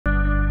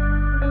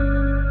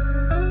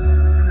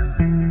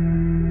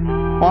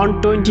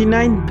On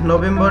 29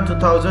 November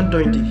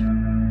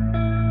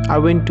 2020, I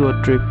went to a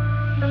trip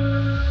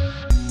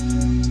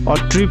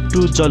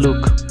to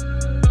Zuluk,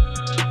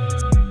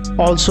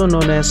 also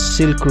known as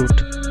Silk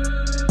Route,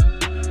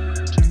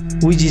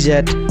 which is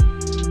at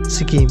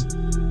Sikkim.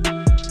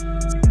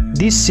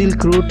 This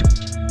Silk Route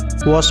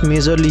was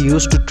majorly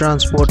used to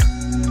transport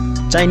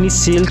Chinese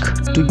silk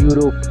to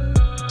Europe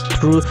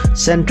through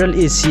Central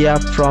Asia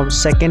from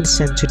 2nd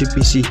century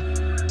BC,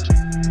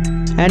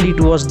 and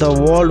it was the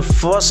world's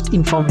first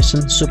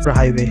information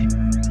superhighway.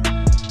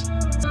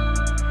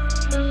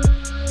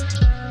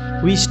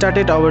 We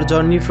started our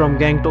journey from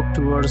Gangtok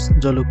towards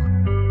Zuluk.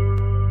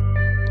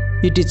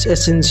 It is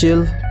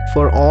essential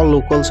for all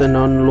locals and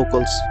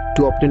non-locals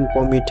to obtain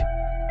permit,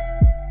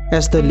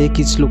 as the lake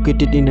is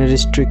located in a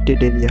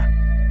restricted area.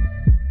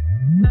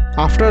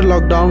 After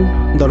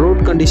lockdown, the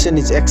road condition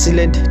is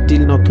excellent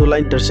till Nathang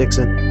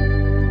intersection.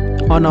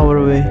 On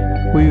our way,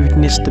 we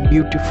witnessed the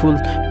beautiful,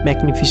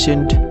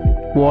 magnificent,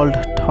 world's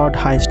third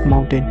highest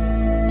mountain,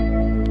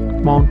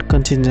 Mount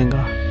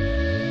Kanchenjunga.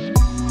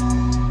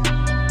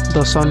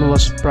 The sun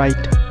was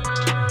bright.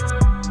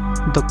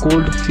 The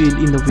cold feel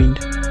in the wind,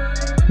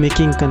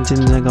 making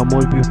Kanchenjunga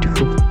more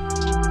beautiful.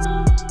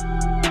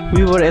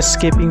 We were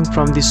escaping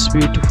from this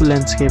beautiful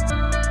landscape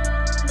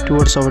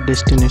towards our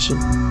destination,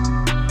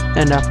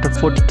 and after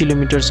 40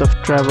 kilometers of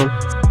travel,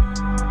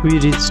 we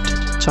reached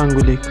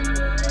Tsongmo Lake,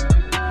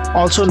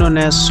 also known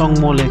as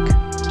Tsongmo Lake.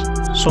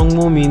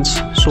 Tsongmo means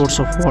source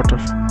of water.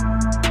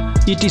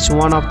 It is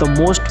one of the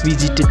most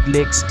visited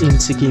lakes in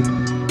Sikkim,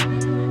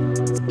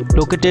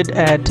 located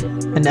at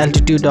an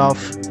altitude of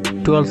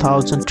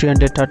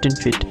 12,313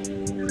 feet.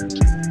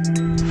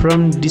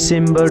 From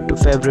December to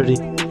February,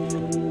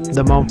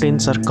 the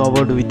mountains are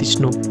covered with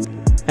snow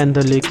and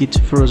the lake is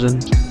frozen.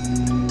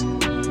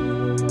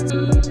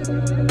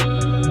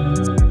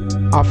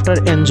 After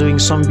enjoying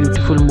some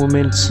beautiful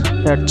moments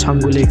at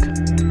Tsongmo Lake,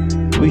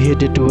 we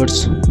headed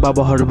towards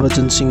Baba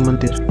Harbhajan Singh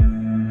Mandir.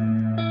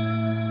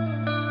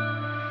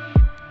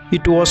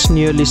 It was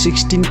nearly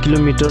 16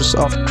 kilometers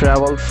of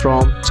travel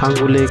from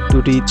Tsongmo Lake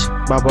to reach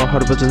Baba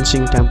Harbhajan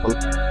Singh Temple,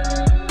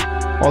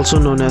 also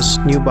known as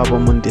New Baba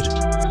Mandir.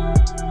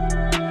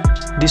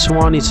 This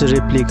one is a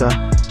replica.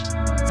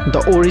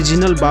 The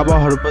original Baba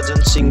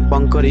Harbhajan Singh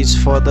bunker is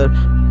further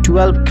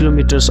 12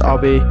 kilometers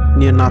away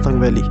near Nathang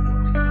Valley.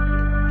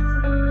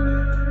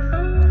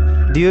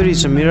 There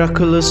is a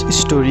miraculous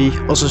story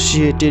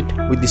associated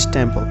with this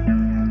temple.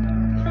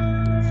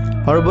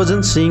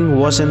 Harbhajan Singh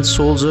was a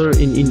soldier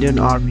in Indian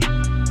Army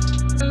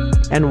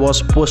and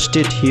was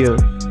posted here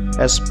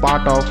as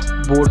part of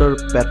border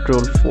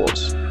patrol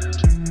force.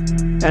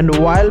 And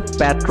while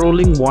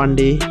patrolling one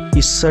day,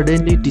 he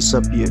suddenly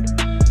disappeared.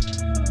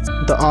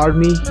 The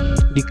army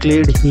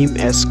declared him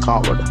as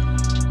coward.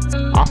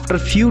 After a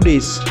few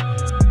days,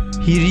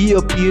 he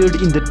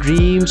reappeared in the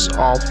dreams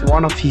of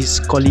one of his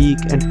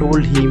colleagues and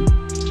told him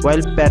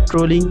while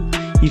patrolling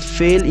he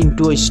fell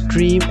into a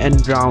stream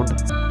and drowned.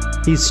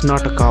 He is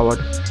not a coward.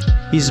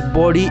 His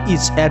body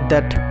is at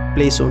that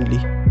place only.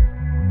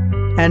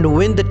 And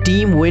when the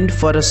team went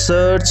for a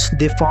search,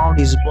 they found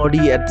his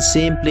body at the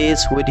same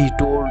place where he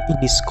told in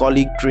his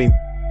colleague's dream.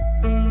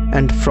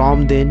 And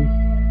from then,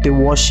 they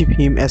worship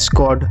him as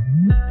God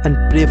and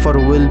pray for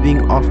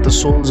well-being of the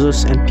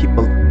soldiers and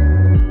people.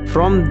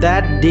 From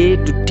that day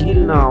to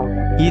till now,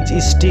 he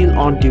is still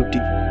on duty.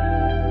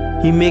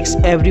 He makes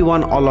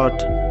everyone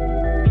alert.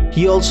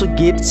 He also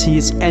gets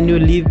his annual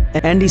leave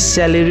and his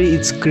salary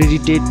is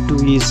credited to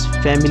his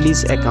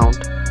family's account.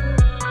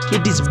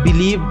 It is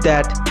believed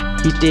that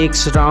he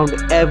takes round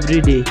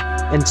every day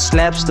and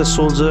slaps the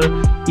soldier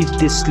if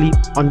they sleep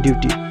on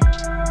duty.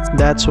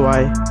 That's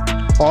why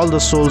all the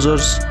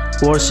soldiers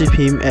worship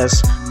him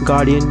as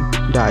guardian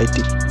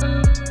deity.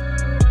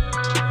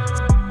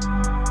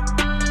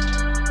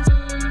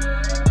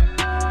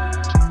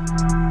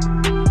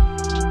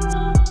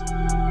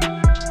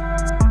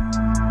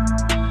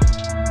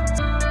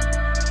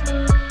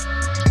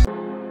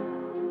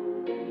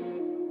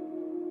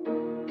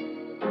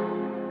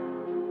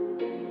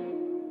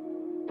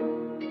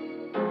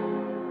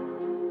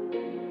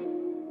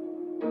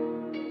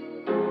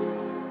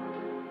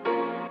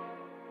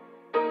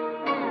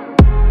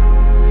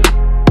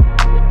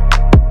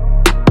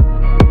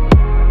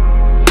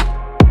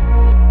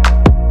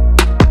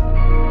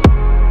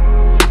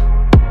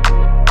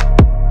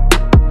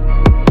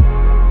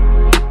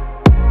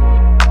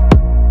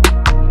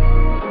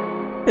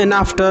 And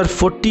after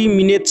 40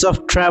 minutes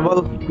of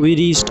travel, we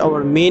reached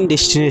our main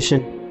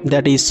destination,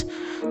 that is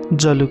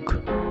Zuluk.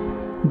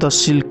 The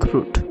Silk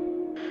Route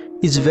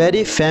is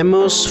very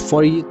famous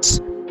for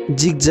its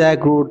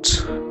zigzag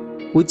roads,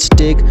 which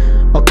take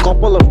a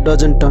couple of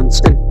dozen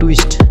tons and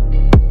twist.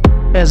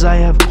 As I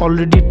have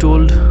already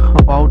told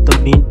about, the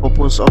main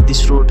purpose of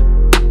this road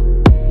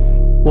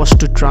was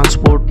to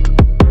transport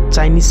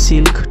Chinese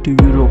silk to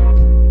Europe.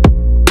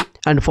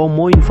 And for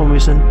more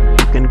information,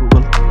 you can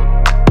Google.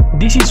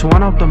 This is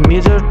one of the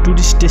major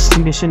tourist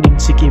destinations in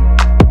Sikkim,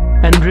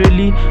 And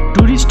really,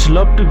 tourists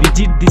love to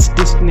visit this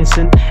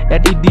destination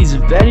as it is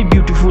very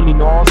beautiful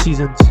in all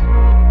seasons,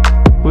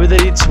 whether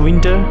it's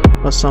winter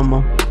or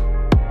summer.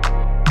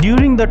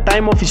 During the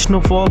time of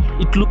snowfall,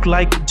 it looked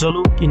like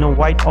Zuluk in a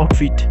white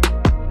outfit.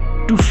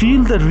 To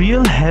feel the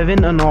real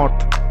heaven on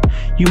earth,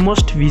 you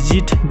must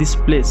visit this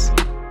place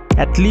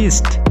at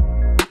least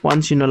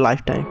once in a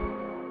lifetime.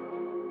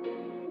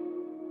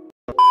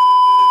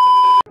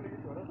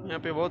 यहाँ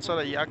पे बहुत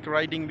सारा याक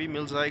riding भी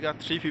मिल जाएगा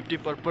 350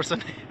 पर person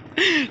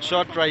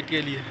short ride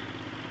के लिए.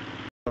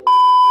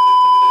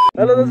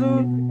 Hello दाजु.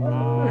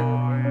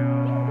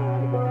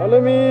 Hello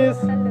miss.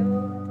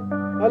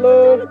 हेलो.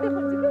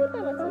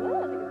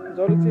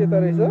 जरुक चाहिँ यता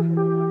रहेछ.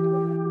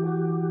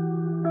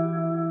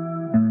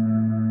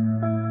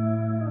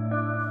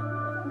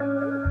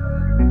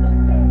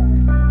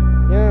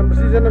 यहाँ हाम्रो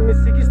सिजनमा मिस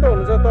सिकिस त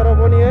हुन्छ तर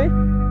पनि है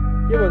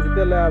के भन्छ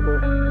त्यसलाई अब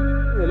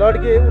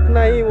लड्के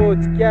उठ्ना ही वो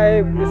क्या है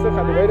यस्तो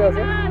खाले भइरहेछ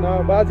न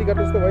बाजी काट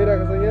जस्तो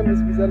भइरहेको छ. यहाँ मिस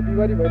बिचार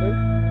बिमारी भएन.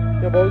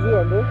 यहाँ भाउजू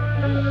हाम्रो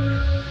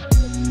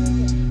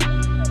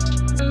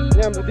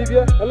यहाँ हाम्रो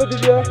दिव्या. हेलो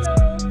दिव्या.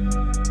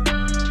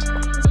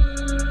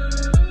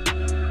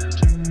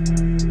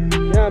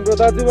 यहाँ हाम्रो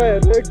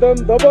दाजुभाइहरू एकदम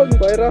दबङ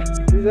भएर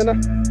दुईजना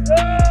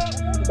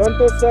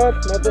सन्तोष सर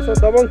नन्दोष सर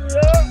दबङ.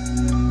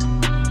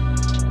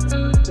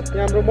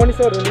 यहाँ हाम्रो मणि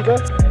सर हुनुहुन्छ.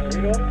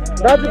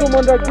 दाजुको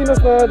मन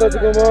राखिदिनुहोस् न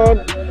दाजुको मन.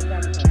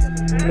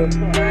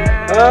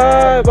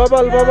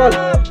 बबल बबल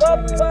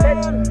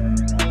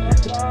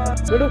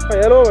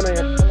हेलो भन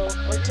यहाँ.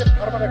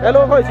 हेलो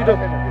खै छिटो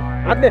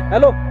हातले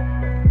हेलो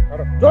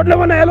जोडले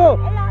भन. हेलो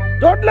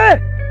जोडले.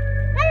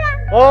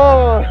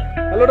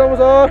 Hello डमु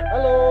sir.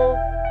 हेलो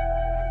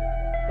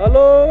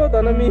हेलो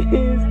धना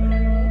मिस.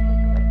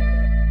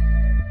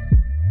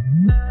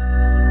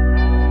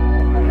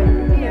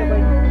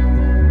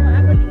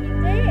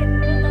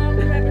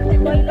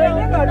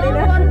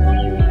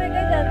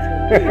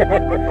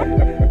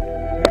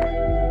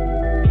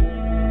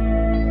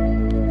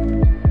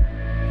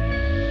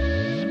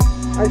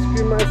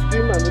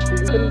 आइसक्रिम हाम्रो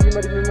फेरि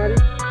पनि बिमारी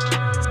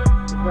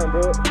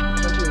हाम्रो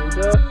कति हुन्छ.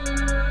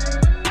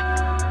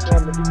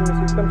 हाम्रो टिचिङ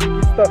सिस्टम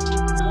किस्त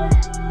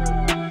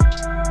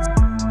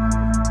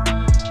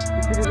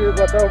त्यसरी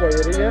बचाउ भयो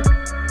अरे यहाँ.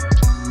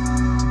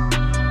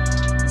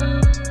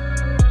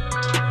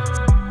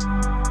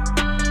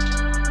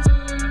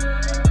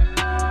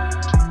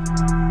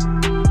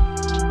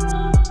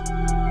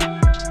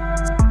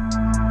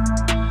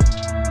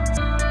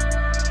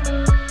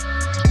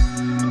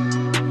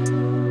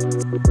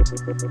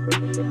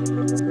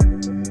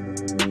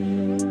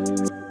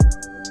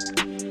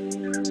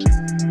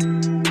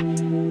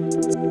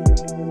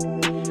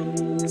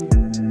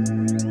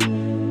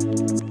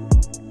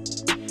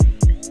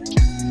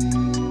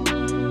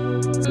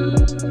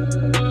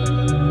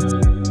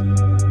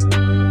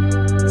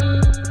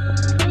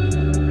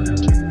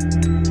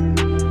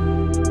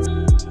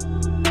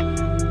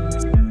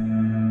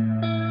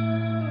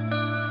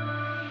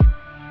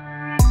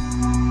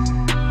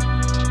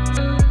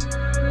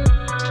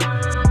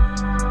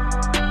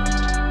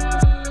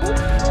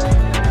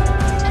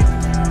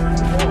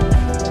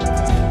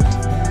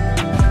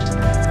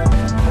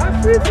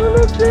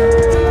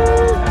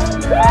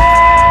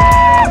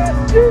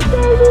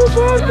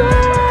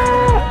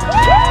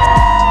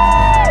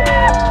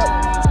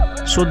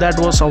 So that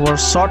was our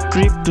short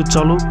trip to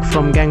Zuluk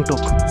from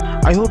Gangtok.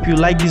 I hope you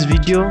like this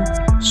video.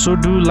 So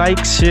do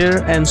like,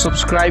 share and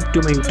subscribe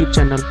to my YouTube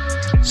channel.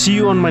 See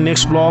you on my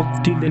next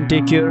vlog. Till then,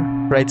 take care.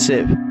 Ride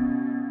safe.